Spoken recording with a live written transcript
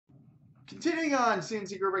Continuing on,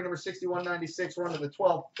 CNC group break number 6196. We're on to the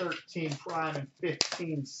 12, 13 prime, and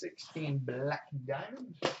 15, 16 black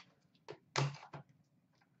diamond.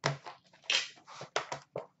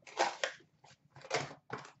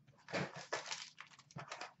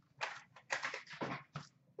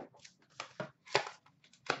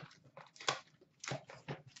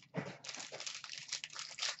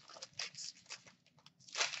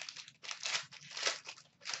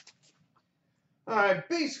 All right,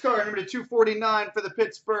 base card number 249 for the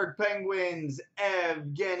Pittsburgh Penguins,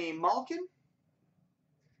 Evgeny Malkin.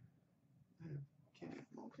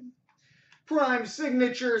 Prime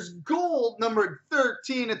signatures gold numbered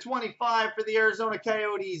 13/25 for the Arizona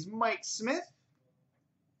Coyotes, Mike Smith.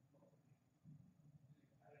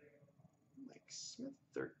 Mike Smith,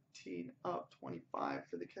 13/25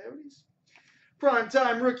 for the Coyotes. Prime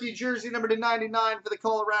time rookie jersey number 99 for the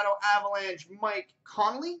Colorado Avalanche, Mike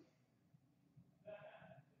Connolly.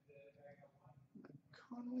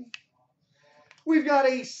 We've got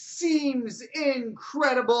a Seems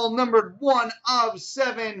Incredible numbered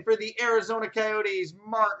 1/7 for the Arizona Coyotes,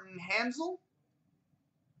 Martin Hanzal.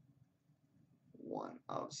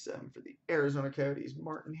 1/7 for the Arizona Coyotes,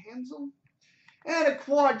 Martin Hanzal. And a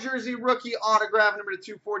quad jersey rookie autograph number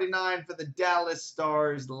 249 for the Dallas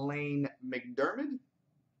Stars, Lane McDermott.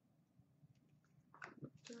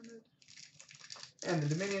 And the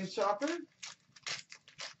Dominion Chopper,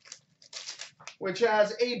 which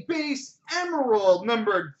has a base emerald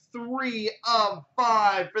numbered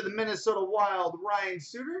 3/5 for the Minnesota Wild, Ryan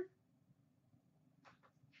Suter.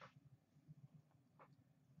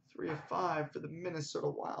 3/5 for the Minnesota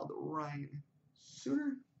Wild, Ryan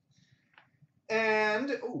Suter.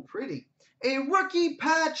 And, oh, pretty, a rookie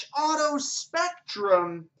patch auto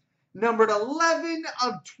spectrum numbered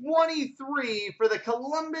 11/23 for the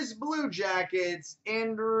Columbus Blue Jackets,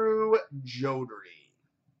 Andrew Jodry.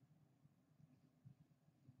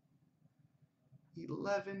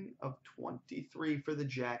 11/23 for the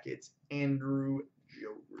Jackets, Andrew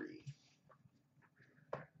Jodry.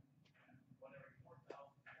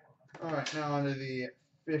 All right, now on to the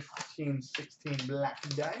 15, 16 black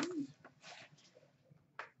diamond.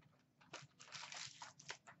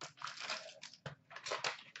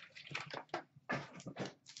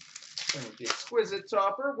 And the exquisite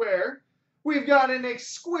topper, where we've got an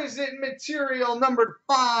exquisite material numbered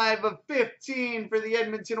 5/15 for the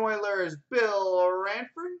Edmonton Oilers, Bill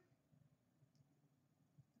Ranford.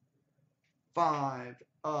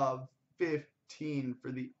 5/15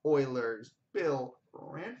 for the Oilers, Bill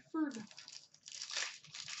Ranford.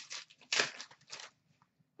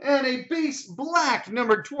 And a base black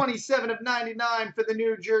number 27/99 for the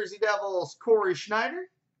New Jersey Devils, Corey Schneider.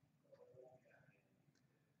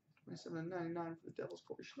 27/99 for the Devils,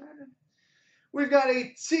 Corey Schneider. We've got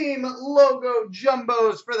a team logo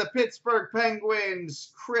jumbos for the Pittsburgh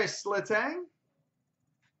Penguins, Chris Letang.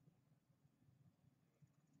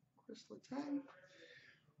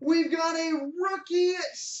 We've got a rookie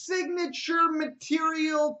signature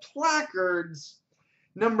material placards,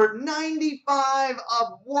 number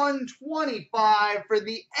 95/125 for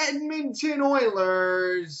the Edmonton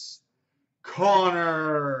Oilers,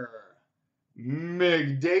 Connor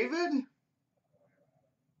McDavid.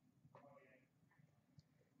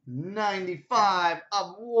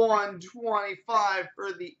 95/125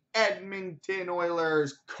 for the Edmonton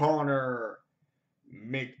Oilers, Connor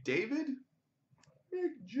McDavid.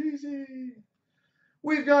 McJeezy.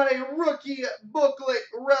 We've got a rookie booklet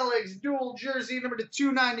relics dual jersey number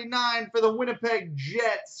 299 for the Winnipeg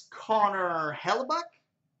Jets, Connor Hellebuyck.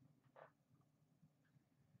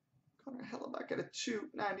 Connor Hellebuyck at a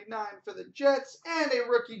 299 for the Jets. And a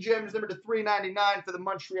rookie gems number 399 for the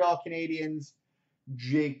Montreal Canadiens,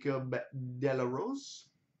 Jacob Delarose.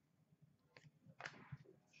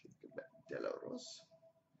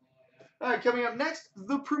 All right, coming up next,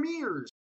 the premieres.